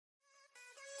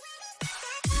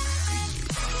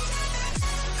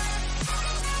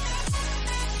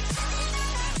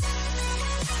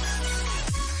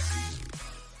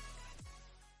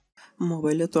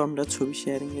মোবাইলে তো আমরা ছবি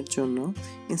শেয়ারিংয়ের জন্য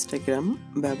ইনস্টাগ্রাম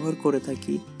ব্যবহার করে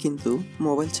থাকি, কিন্তু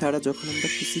মোবাইল ছাড়া যখন আমরা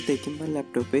পিসিতে কিংবা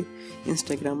ল্যাপটপে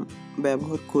ইনস্টাগ্রাম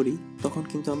ব্যবহার করি তখন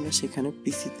কিন্তু আমরা সেখানে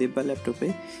পিসিতে বা ল্যাপটপে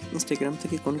ইনস্টাগ্রাম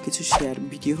থেকে কোনো কিছু শেয়ার,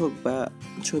 ভিডিও হোক বা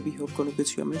ছবি হোক, কোনো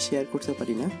কিছু আমরা শেয়ার করতে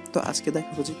পারি না। তো আজকে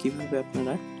দেখাবো যে কীভাবে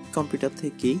আপনারা কম্পিউটার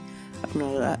থেকেই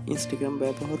আপনারা ইনস্টাগ্রাম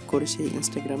ব্যবহার করে সেই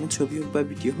ইনস্টাগ্রামে ছবি হোক বা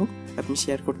ভিডিও হোক আপনি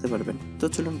শেয়ার করতে পারবেন। তো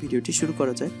চলুন ভিডিওটি শুরু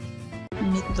করা যায়।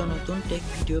 নিত্য নতুন টেক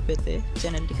ভিডিও পেতে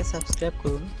চ্যানেলটিকে সাবস্ক্রাইব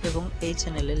করুন এবং এই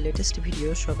চ্যানেলের লেটেস্ট ভিডিও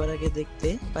সবার আগে দেখতে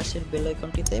পাশের বেল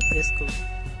আইকনটিতে প্রেস করুন।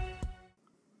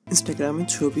 ইনস্টাগ্রামে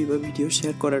ছবি বা ভিডিও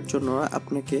শেয়ার করার জন্য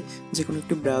আপনাকে যে কোনো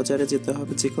একটি ব্রাউজারে যেতে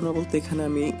হবে। যে কোনো বলতে এখানে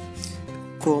আমি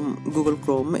গুগল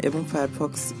ক্রোম এবং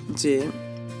ফায়ারফক্স যে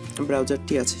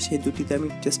ব্রাউজারটি আছে সেই দুটিতে আমি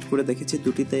টেস্ট করে দেখেছি,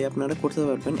 দুটিতেই আপনারা করতে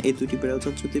পারবেন এই দুটি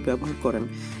ব্রাউজার যদি ব্যবহার করেন।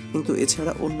 কিন্তু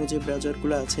এছাড়া অন্য যে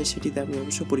ব্রাউজারগুলো আছে সেটিতে আমি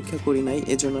অবশ্য পরীক্ষা করি নাই,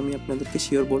 এজন্য আমি আপনাদেরকে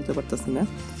শিওর বলতে পারতেছি না।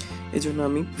 এজন্য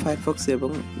আমি ফায়ারফক্স এবং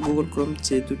গুগল ক্রোম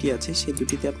যে দুটি আছে সেই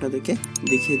দুটিতে আপনাদেরকে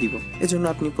দেখিয়ে দিব। এজন্য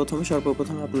আপনি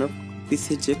সর্বপ্রথম আপনার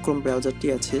পিসির যে ক্রোম ব্রাউজারটি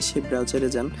আছে সেই ব্রাউজারে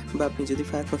যান, বা আপনি যদি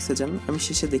ফায়ারফক্সে যান আমি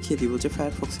শেষে দেখিয়ে দিব যে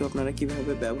ফায়ারফক্সে আপনারা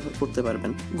কিভাবে ব্যবহার করতে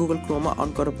পারবেন। গুগল ক্রোম অন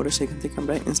করার পরে সেখান থেকে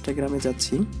আমরা ইনস্টাগ্রামে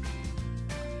যাচ্ছি।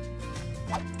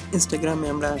 ইনস্টাগ্রামে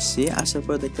আমরা আসার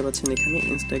পরে দেখতে পাচ্ছেন এখানে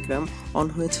ইনস্টাগ্রাম অন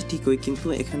হয়েছে ঠিকই, কিন্তু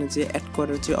এখানে যে অ্যাড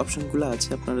করার যে অপশনগুলো আছে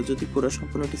আপনারা যদি পুরো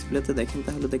সম্পূর্ণ ডিসপ্লেতে দেখেন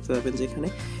তাহলে দেখতে পাবেন যে এখানে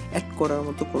অ্যাড করার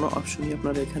মতো কোনো অপশনই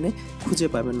আপনারা এখানে খুঁজে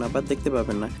পাবেন না বা দেখতে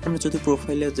পাবেন না। আমরা যদি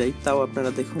প্রোফাইলে যাই তাও আপনারা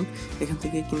দেখুন এখান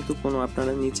থেকে কিন্তু কোনো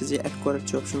আপনারা নিচে যে অ্যাড করার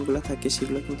যে অপশনগুলো থাকে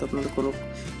সেগুলো কিন্তু আপনারা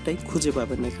কোনোটাই খুঁজে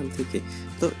পাবেন না এখান থেকে।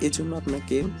 তো এই জন্য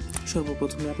আপনাকে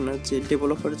সর্বপ্রথমে আপনার যে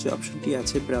ডেভেলপার যে অপশনটি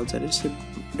আছে ব্রাউজারে সেই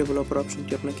ডেভেলপার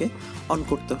অপশনটি আপনাকে অন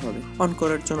করতে হবে। অন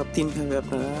করার জন্য তিনভাবে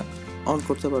আপনারা অন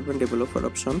করতে পারবেন ডেভেলপার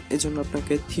অপশন। এজন্য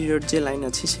আপনাকে থ্রি ডট যে লাইন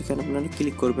আছে সেখানে আপনারা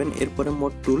ক্লিক করবেন, এরপরে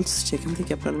মোড টুলস, সেখান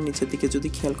থেকে আপনারা নিচের দিকে যদি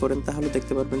খেয়াল করেন তাহলে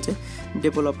দেখতে পারবেন যে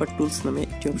ডেভেলপার টুলস নামে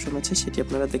একটি অপশন আছে, সেটি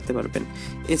আপনারা দেখতে পারবেন।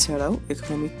 এছাড়াও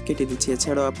এখানে আমি কেটে দিচ্ছি,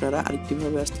 এছাড়াও আপনারা আরেকটি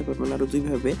ভাবে আসতে পারবেন, আরো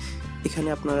দুইভাবে। এখানে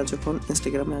আপনারা যখন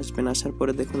ইনস্টাগ্রামে আসবেন, আসার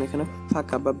পরে দেখুন এখানে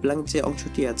ফাঁকা বা ব্ল্যাঙ্ক যে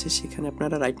অংশটি আছে সেখানে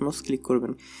আপনারা রাইট মাউস ক্লিক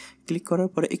করবেন। ক্লিক করার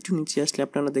পরে একটু নিচে আসলে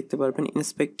আপনারা দেখতে পারবেন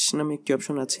ইন্সপেক্ট নামে একটি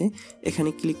অপশন আছে, এখানে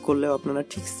ক্লিক করলেও আপনারা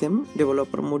ঠিক সেম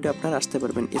ডেভেলপার মোডে আপনারা আসতে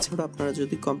পারবেন। এছাড়াও আপনারা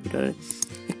যদি কম্পিউটারের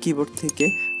কিবোর্ড থেকে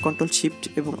কন্ট্রোল শিফট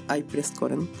এবং আই প্রেস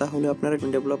করেন তাহলে আপনারা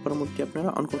ডেভেলপার মোডটি আপনারা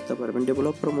অন করতে পারবেন।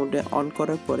 ডেভেলপার মোডে অন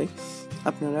করার পরে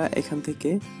আপনারা এখান থেকে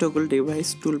টগল ডিভাইস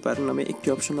টুলবার নামে একটি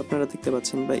অপশন আপনারা দেখতে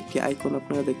পাচ্ছেন বা একটি আইকন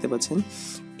আপনারা দেখতে পাচ্ছেন।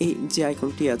 এই যে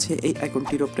আইকনটি আছে এই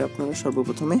আইকনটির উপরে আপনারা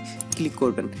সর্বপ্রথমে ক্লিক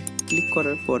করবেন। ক্লিক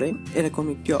করার পরে এরকম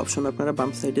একটি অপশন আপনারা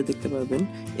বাম সাইডে দেখতে পারবেন।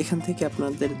 এখান থেকে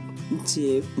আপনাদের যে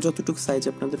যতটুকু সাইজ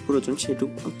আপনাদের প্রয়োজন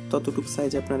ততটুকু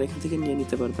সাইজ আপনারা এখান থেকে নিয়ে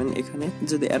নিতে পারবেন। এখানে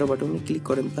যদি অ্যারো বাটনে ক্লিক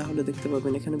করেন তাহলে দেখতে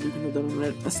পাবেন এখানে বিভিন্ন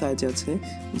ধরনের সাইজ আছে,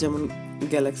 যেমন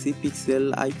গ্যালাক্সি, পিক্সেল,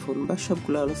 আইফোন বা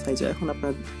সবগুলো আলো সাইজ। এখন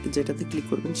আপনার যেটাতে ক্লিক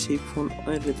করবেন সেই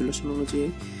ফোনের রেজুলেশন অনুযায়ী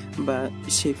বা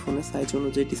সেই ফোনের সাইজ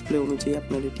অনুযায়ী, ডিসপ্লে অনুযায়ী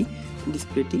আপনার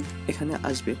ডিসপ্লেটি এখানে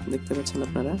আসবে। দেখতে পাচ্ছেন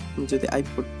আপনারা যদি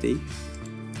আইপ্যাড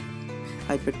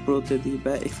প্রোতে দিই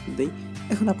বা এক্সপি দিই,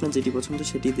 এখন আপনার যেটি পছন্দ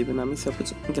সেটি দেবেন। আমি সাপোজ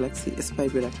গ্যালাক্সি S5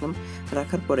 রাখলাম।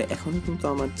 রাখার পরে এখনও কিন্তু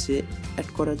আমার যে অ্যাড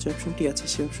করার যে অপশনটি আছে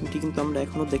সেই অপশনটি কিন্তু আমরা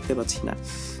এখনও দেখতে পাচ্ছি না।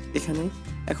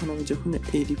 এখন আমি যখন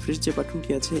এই রিফ্রেশ যে বাটনটি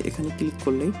আছে এখানে ক্লিক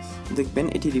করলেই দেখবেন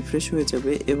এটি রিফ্রেশ হয়ে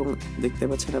যাবে এবং দেখতে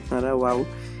পাচ্ছেন আপনারা ওয়াও,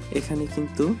 এখানে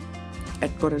কিন্তু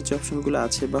অ্যাড করার যে অপশনগুলো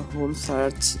আছে বা হোম,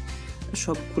 সার্চ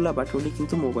সবগুলা বাটনই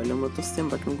কিন্তু মোবাইলের মতো সেম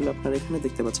বাটনগুলো আপনারা এখানে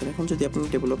দেখতে পাচ্ছেন। এখন যদি আপনি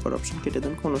ডেভেলপার অপশন কেটে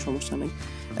দেন কোনো সমস্যা নেই।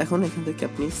 এখন এখান থেকে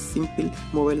আপনি সিম্পল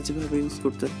মোবাইলে যেভাবে ইউজ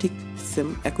করতে ঠিক সেম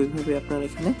একইভাবে আপনারা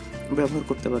এখানে ব্যবহার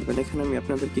করতে পারবেন। এখানে আমি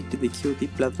আপনাদেরকে একটি দেখিয়েও দিই।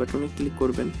 প্লাস বাটনে ক্লিক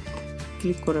করবেন।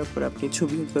 ক্লিক করার পর আপনি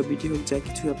ছবি হোক বা ভিডিও হোক যা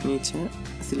কিছু আপনি ইচ্ছা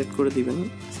সিলেক্ট করে দিবেন।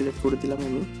 সিলেক্ট করে দিলাম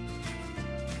আমি।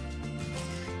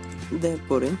 দেওয়ার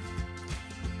পরে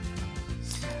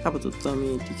আপাতত আমি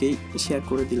এটিকেই শেয়ার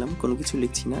করে দিলাম, কোনো কিছু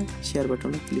লিখছি না। শেয়ার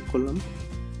বাটনে ক্লিক করলাম।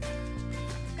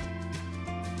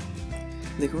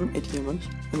 দেখুন এটি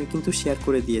আমি কিন্তু শেয়ার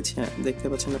করে দিয়েছি। দেখতে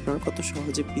পাচ্ছেন আপনারা কত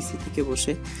সহজে পিসি থেকে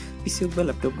বসে, পিসি হোক বা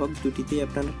ল্যাপটপ হোক দুটিতেই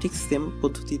আপনারা ঠিক সেম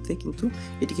পদ্ধতিতে কিন্তু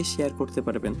এটিকে শেয়ার করতে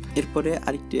পারবেন। এরপরে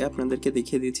আরেকটি আপনাদেরকে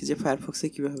দেখিয়ে দিয়েছি যে ফায়ারফক্সে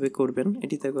কিভাবে করবেন।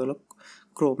 এটিতে গেল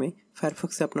ক্রোমে,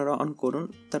 ফায়ারফক্সে আপনারা অন করুন।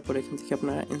 তারপরে এখান থেকে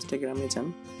আপনারা ইনস্টাগ্রামে যান।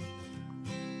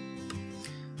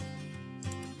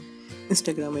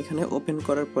 ইনস্টাগ্রাম এখানে ওপেন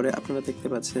করার পরে আপনারা দেখতে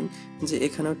পাচ্ছেন যে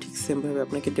এখানেও ঠিক সেমভাবে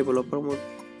আপনাকে ডেভেলপার মোড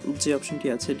যে অপশনটি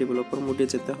আছে ডেভেলপার মোডে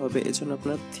যেতে হবে। এজন্য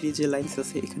আপনার থ্রি যে লাইনস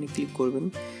আছে এখানে ক্লিক করবেন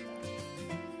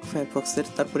ফায়ারফক্সের।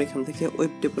 তারপর এখান থেকে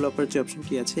ওয়েব ডেভেলপার যে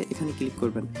অপশনটি আছে এখানে ক্লিক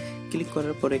করবেন। ক্লিক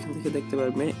করার পরে এখান থেকে দেখতে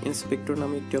পারবেন ইন্সপেক্টর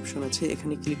নামে একটি অপশন আছে।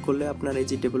 এখানে ক্লিক করলে আপনার এই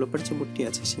যে ডেভেলপার যে মোডটি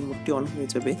আছে সেই মোডটি অন হয়ে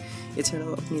যাবে।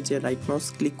 এছাড়াও আপনি যে রাইট মাউস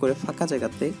ক্লিক করে ফাঁকা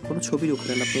জায়গাতে কোনো ছবির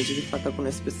উপরে আপনি যদি ফাঁকা কোনো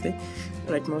স্পেসে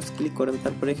রাইট মাউস ক্লিক করেন,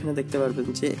 তারপরে এখানে দেখতে পারবেন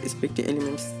যে ইন্সপেক্ট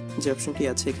এলিমেন্টস যে অপশনটি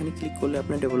আছে এখানে ক্লিক করলে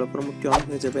আপনার ডেভেলপার মোডটি অন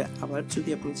হয়ে যাবে। আবার যদি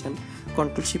আপনি চান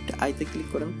কন্ট্রোল শিফট আইতে ক্লিক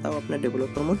করেন তাও আপনার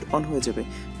ডেভেলপার মোড অন হয়ে যাবে।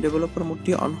 ডেভেলপার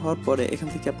মোডটি অন হওয়ার পরে এখান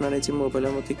থেকে আপনারা এই যে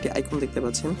মোবাইলের মতো একটি আইকন দেখতে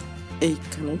পাচ্ছেন,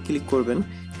 এইখানে ক্লিক করবেন।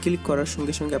 ক্লিক করার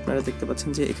সঙ্গে সঙ্গে আপনারা দেখতে পাচ্ছেন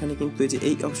যে এখানে কিন্তু এই যে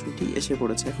এই অপশনটি এসে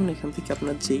পড়েছে। এখন এখান থেকে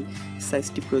আপনার যেই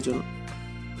সাইজটি প্রয়োজন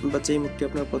বা যেই মোডটি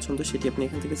আপনার পছন্দ সেটি আপনি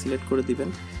এখান থেকে সিলেক্ট করে দিবেন।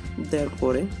 দেওয়ার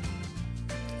পরে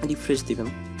রিফ্রেশ দিবেন।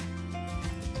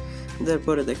 দেওয়ার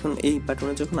পরে দেখুন এই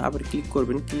বাটনে যখন আবার ক্লিক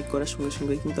করবেন, ক্লিক করার সঙ্গে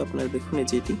সঙ্গে কিন্তু আপনারা দেখুন এই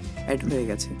যে এটি অ্যাড হয়ে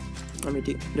গেছে। আমি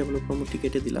এটি ডেভেলপার মোডটি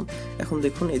কেটে দিলাম। এখন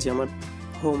দেখুন এই যে আমার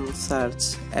হোম, সার্চ,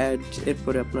 অ্যাড,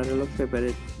 এরপরে আপনার হলো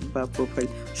ফেভারিট বা প্রোফাইল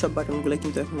সব বাটনগুলো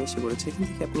কিন্তু এখন এসে পড়েছে। এখান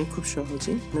থেকে আপনি খুব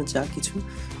সহজেই যা কিছু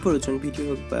প্রয়োজন ভিডিও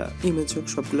হোক বা ইমেজ হোক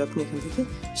সবগুলো আপনি এখান থেকে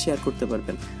শেয়ার করতে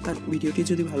পারবেন। আর ভিডিওটি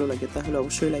যদি ভালো লাগে তাহলে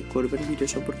অবশ্যই লাইক করবেন। ভিডিও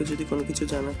সম্পর্কে যদি কোনো কিছু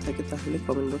জানার থাকে তাহলে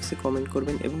কমেন্ট বক্সে কমেন্ট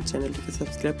করবেন এবং চ্যানেলটিকে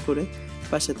সাবস্ক্রাইব করে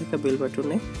পাশে থাকা বেল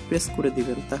বাটনে প্রেস করে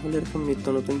দিবেন। তাহলে এরকম নিত্য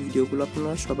নতুন ভিডিওগুলো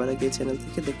আপনারা সবার আগে চ্যানেল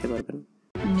থেকে দেখতে পারবেন।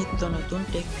 নিত্য নতুন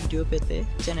টেক ভিডিও পেতে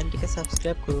চ্যানেলটিকে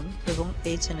সাবস্ক্রাইব করুন এবং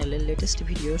এই চ্যানেলের লেটেস্ট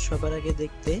ভিডিও সবার আগে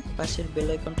দেখতে পাশের বেল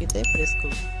আইকনটিতে প্রেস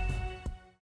করুন।